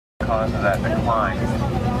cause of that decline.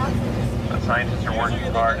 But scientists are working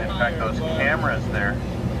hard. In fact, those cameras there,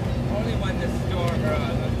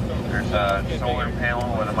 there's a solar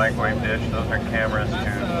panel with a microwave dish. Those are cameras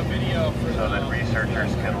too, so that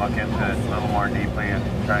researchers can look into it a little more deeply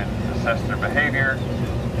and try and assess their behavior,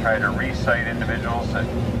 try to re-site individuals that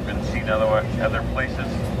have been seen other places,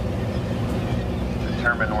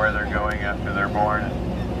 determine where they're going after they're born, and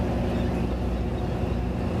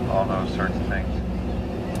all those sorts of things.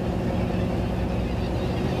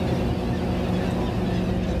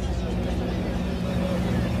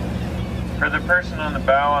 For the person on the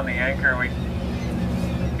bow on the anchor, you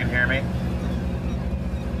can hear me?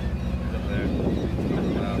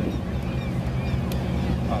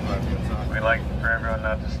 We like for everyone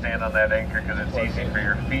not to stand on that anchor because it's easy for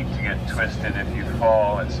your feet to get twisted if you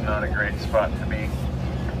fall. It's not a great spot to be.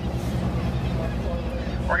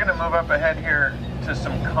 We're going to move up ahead here to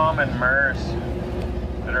some common murres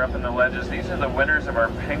that are up in the ledges. These are the winners of our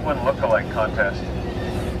penguin look-alike contest.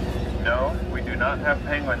 No, we do not have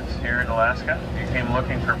penguins here in Alaska. If you came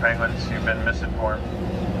looking for penguins, you've been misinformed.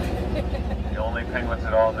 The only penguins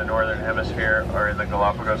at all in the northern hemisphere are in the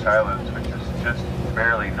Galapagos Islands, which is just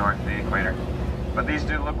barely north of the equator. But these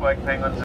do look like penguins.